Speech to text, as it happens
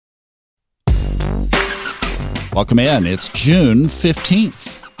Welcome in. It's June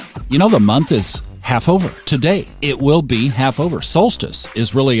 15th. You know, the month is half over. Today, it will be half over. Solstice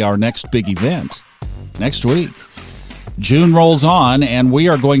is really our next big event next week. June rolls on, and we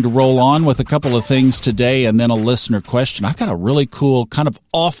are going to roll on with a couple of things today and then a listener question. I've got a really cool, kind of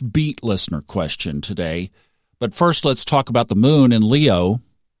offbeat listener question today. But first, let's talk about the moon in Leo.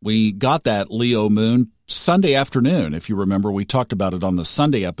 We got that Leo moon Sunday afternoon. If you remember, we talked about it on the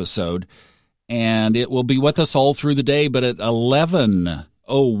Sunday episode. And it will be with us all through the day, but at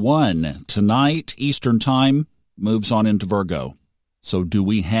 11:01 tonight, Eastern Time, moves on into Virgo. So do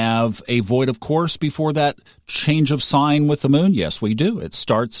we have a void of course before that change of sign with the moon? Yes, we do. It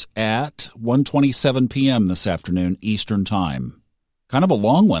starts at 1:27 p.m. this afternoon, Eastern Time. Kind of a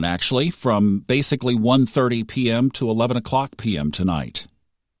long one, actually, from basically 1:30 p.m. to 11 o'clock p.m. tonight.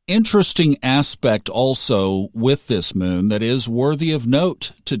 Interesting aspect also with this moon that is worthy of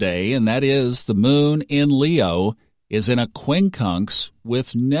note today, and that is the moon in Leo is in a quincunx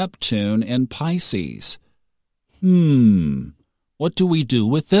with Neptune in Pisces. What do we do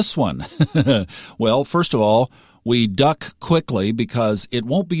with this one? Well, first of all, we duck quickly because it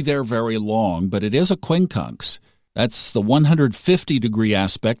won't be there very long, but it is a quincunx. That's the 150-degree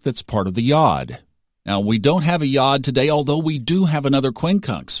aspect that's part of the yod. Now, we don't have a yod today, although we do have another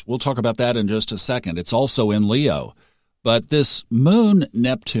quincunx. We'll talk about that in just a second. It's also in Leo. But this moon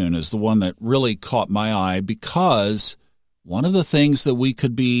Neptune is the one that really caught my eye because one of the things that we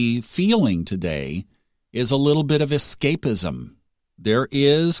could be feeling today is a little bit of escapism. There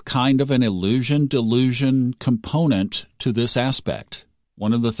is kind of an illusion-delusion component to this aspect.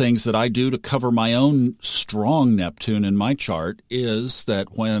 One of the things that I do to cover my own strong Neptune in my chart is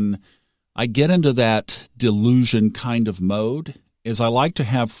that when I get into that delusion kind of mode is I like to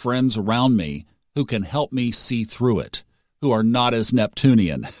have friends around me who can help me see through it, who are not as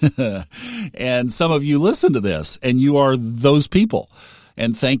Neptunian. And some of you listen to this, and you are those people.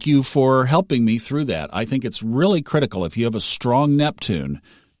 And thank you for helping me through that. I think it's really critical if you have a strong Neptune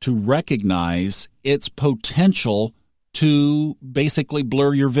to recognize its potential to basically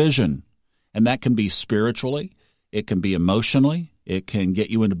blur your vision. And that can be spiritually, it can be emotionally, it can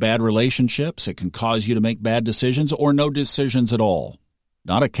get you into bad relationships. It can cause you to make bad decisions or no decisions at all.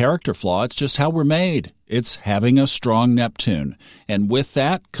 Not a character flaw. It's just how we're made. It's having a strong Neptune. And with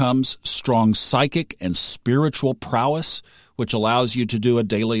that comes strong psychic and spiritual prowess, which allows you to do a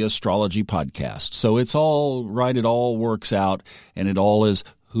daily astrology podcast. So it's all right. It all works out, and it all is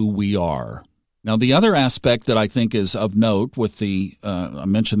who we are. Now, the other aspect that I think is of note with the, I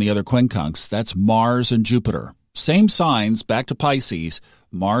mentioned the other quincunx, that's Mars and Jupiter. Same signs, back to Pisces,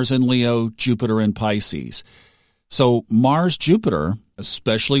 Mars in Leo, Jupiter in Pisces. So Mars-Jupiter,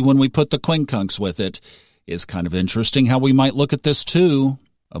 especially when we put the quincunx with it, is kind of interesting how we might look at this too.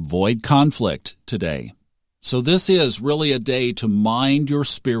 Avoid conflict today. So this is really a day to mind your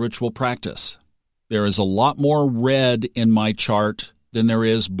spiritual practice. There is a lot more red in my chart than there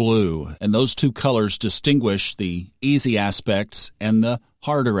is blue, and those two colors distinguish the easy aspects and the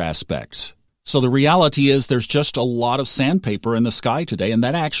harder aspects. So the reality is there's just a lot of sandpaper in the sky today, and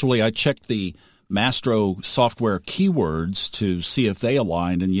that actually, I checked the Mastro software keywords to see if they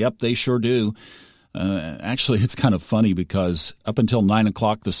aligned, and yep, they sure do. Actually, it's kind of funny because up until 9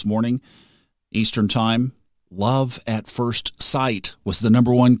 o'clock this morning, Eastern Time, love at first sight was the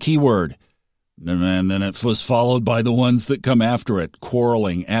number one keyword. And then it was followed by the ones that come after it: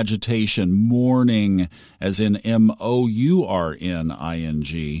 quarreling, agitation, mourning, as in mourning,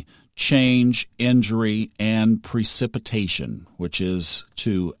 change, injury, and precipitation, which is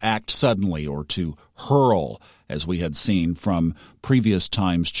to act suddenly or to hurl, as we had seen from previous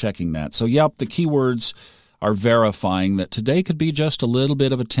times checking that. So, yep, the keywords are verifying that today could be just a little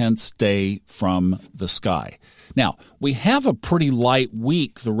bit of a tense day from the sky. Now, we have a pretty light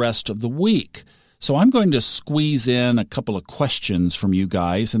week the rest of the week, so I'm going to squeeze in a couple of questions from you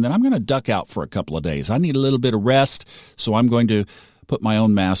guys, and then I'm going to duck out for a couple of days. I need a little bit of rest, so I'm going to put my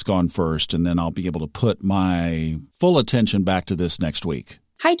own mask on first, and then I'll be able to put my full attention back to this next week.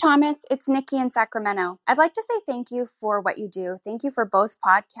 Hi, Thomas. It's Nikki in Sacramento. I'd like to say thank you for what you do. Thank you for both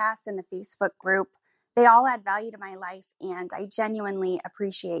podcasts and the Facebook group. They all add value to my life, and I genuinely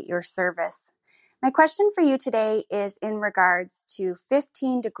appreciate your service. My question for you today is in regards to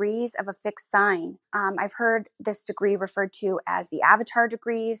 15 degrees of a fixed sign. I've heard this degree referred to as the avatar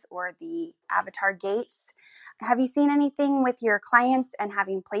degrees or the avatar gates. Have you seen anything with your clients and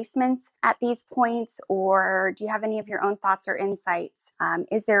having placements at these points, or do you have any of your own thoughts or insights?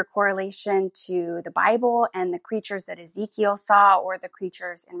 Is there a correlation to the Bible and the creatures that Ezekiel saw or the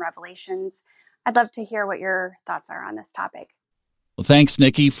creatures in Revelations? I'd love to hear what your thoughts are on this topic. Well, thanks,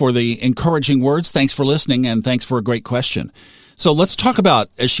 Nikki, for the encouraging words. Thanks for listening, and thanks for a great question. So let's talk about,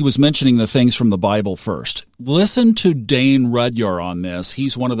 as she was mentioning, the things from the Bible first. Listen to Dane Rudhyar on this.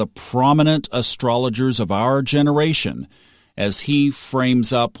 He's one of the prominent astrologers of our generation as he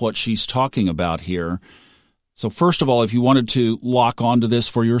frames up what she's talking about here. So first of all, if you wanted to lock onto this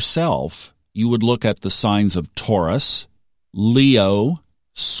for yourself, you would look at the signs of Taurus, Leo,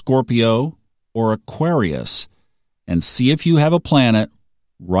 Scorpio, or Aquarius, and see if you have a planet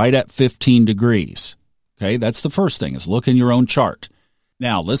right at 15 degrees. Okay, that's the first thing, is look in your own chart.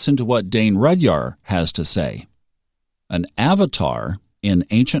 Now, listen to what Dane Rudhyar has to say. An avatar, in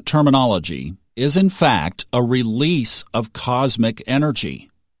ancient terminology, is in fact a release of cosmic energy.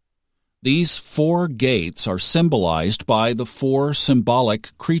 These 4 gates are symbolized by the 4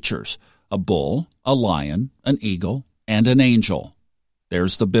 symbolic creatures: a bull, a lion, an eagle, and an angel.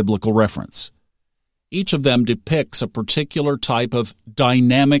 There's the biblical reference. Each of them depicts a particular type of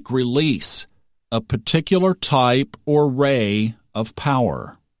dynamic release, a particular type or ray of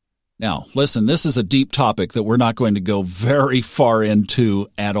power. Now, listen, this is a deep topic that we're not going to go very far into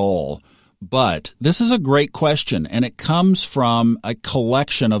at all, but this is a great question, and it comes from a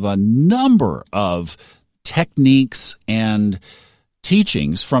collection of a number of techniques and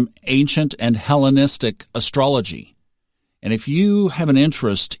teachings from ancient and Hellenistic astrology. And if you have an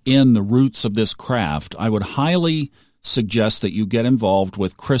interest in the roots of this craft, I would highly suggest that you get involved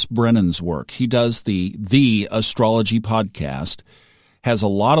with Chris Brennan's work. He does the Astrology podcast, has a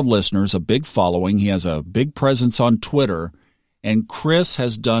lot of listeners, a big following. He has a big presence on Twitter, and Chris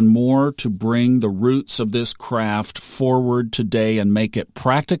has done more to bring the roots of this craft forward today and make it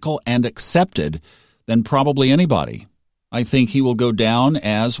practical and accepted than probably anybody. I think he will go down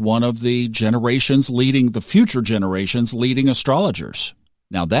as one of the future generations leading astrologers.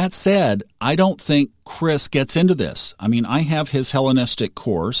 Now, that said, I don't think Chris gets into this. I mean, I have his Hellenistic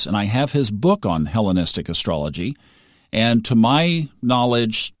course, and I have his book on Hellenistic astrology, and to my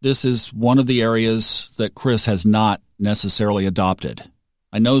knowledge, this is one of the areas that Chris has not necessarily adopted.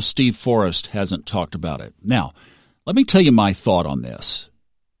 I know Steve Forrest hasn't talked about it. Now, let me tell you my thought on this,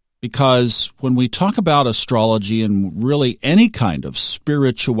 because when we talk about astrology and really any kind of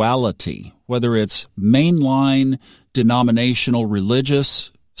spirituality, whether it's mainline, denominational,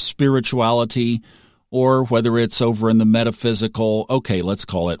 religious spirituality, or whether it's over in the metaphysical, okay, let's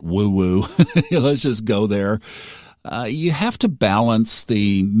call it woo-woo. Let's just go there. You have to balance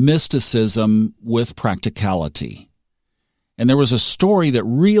the mysticism with practicality. And there was a story that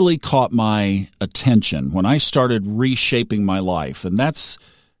really caught my attention when I started reshaping my life, and that's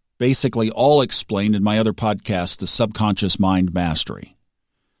basically all explained in my other podcast, The Subconscious Mind Mastery.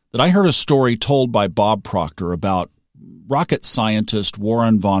 That I heard a story told by Bob Proctor about rocket scientist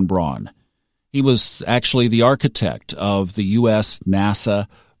Warren von Braun. He was actually the architect of the U.S. NASA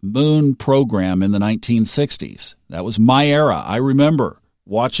moon program in the 1960s. That was my era. I remember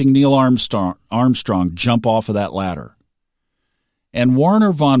watching Neil Armstrong jump off of that ladder. And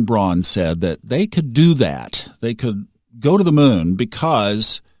Warren von Braun said that they could do that. They could go to the moon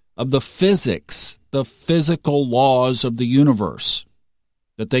because of the physics, the physical laws of the universe.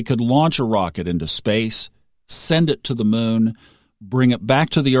 That they could launch a rocket into space, send it to the moon, bring it back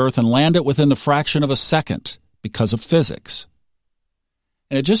to the Earth, and land it within the fraction of a second because of physics.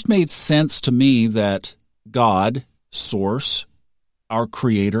 And it just made sense to me that God, Source, our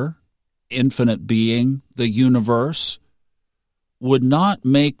Creator, infinite being, the universe, would not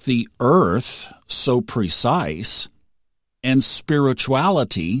make the Earth so precise and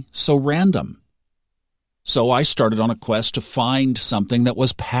spirituality so random. So I started on a quest to find something that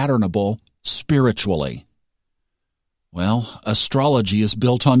was patternable spiritually. Well, astrology is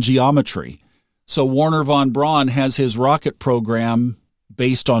built on geometry. So Warren von Braun has his rocket program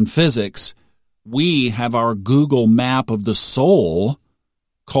based on physics. We have our Google map of the soul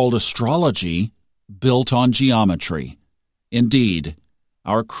called astrology, built on geometry. Indeed,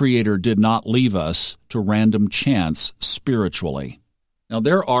 our Creator did not leave us to random chance spiritually. Now,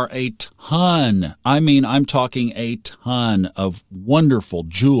 there are a ton, I'm talking a ton of wonderful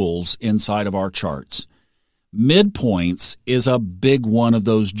jewels inside of our charts. Midpoints is a big one of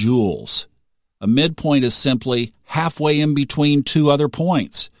those jewels. A midpoint is simply halfway in between two other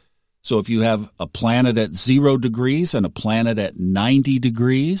points. So if you have a planet at 0 degrees and a planet at 90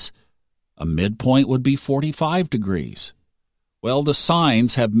 degrees, a midpoint would be 45 degrees. Well, the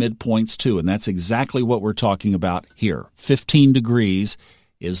signs have midpoints too, and that's exactly what we're talking about here. 15 degrees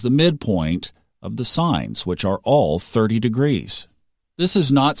is the midpoint of the signs, which are all 30 degrees. This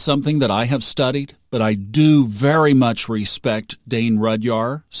is not something that I have studied, but I do very much respect Dane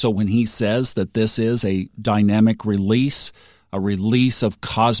Rudhyar. So when he says that this is a dynamic release a release of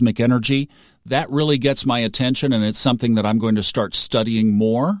cosmic energy. That really gets my attention, and it's something that I'm going to start studying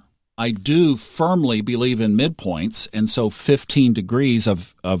more. I do firmly believe in midpoints, and so 15 degrees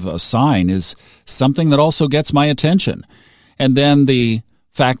of a sign is something that also gets my attention. And then the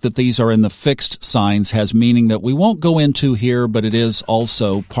fact that these are in the fixed signs has meaning that we won't go into here, but it is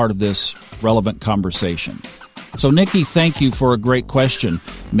also part of this relevant conversation. So, Nikki, thank you for a great question.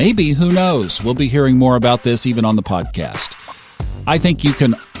 Maybe, who knows, we'll be hearing more about this even on the podcast. I think you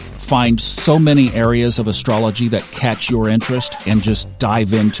can find so many areas of astrology that catch your interest and just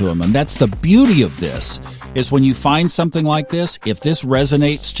dive into them. And that's the beauty of this, is when you find something like this, if this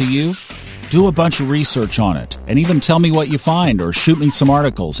resonates to you, do a bunch of research on it and even tell me what you find, or shoot me some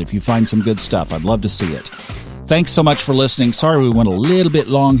articles if you find some good stuff. I'd love to see it. Thanks so much for listening. Sorry we went a little bit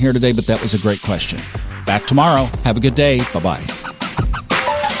long here today, but that was a great question. Back tomorrow. Have a good day. Bye-bye.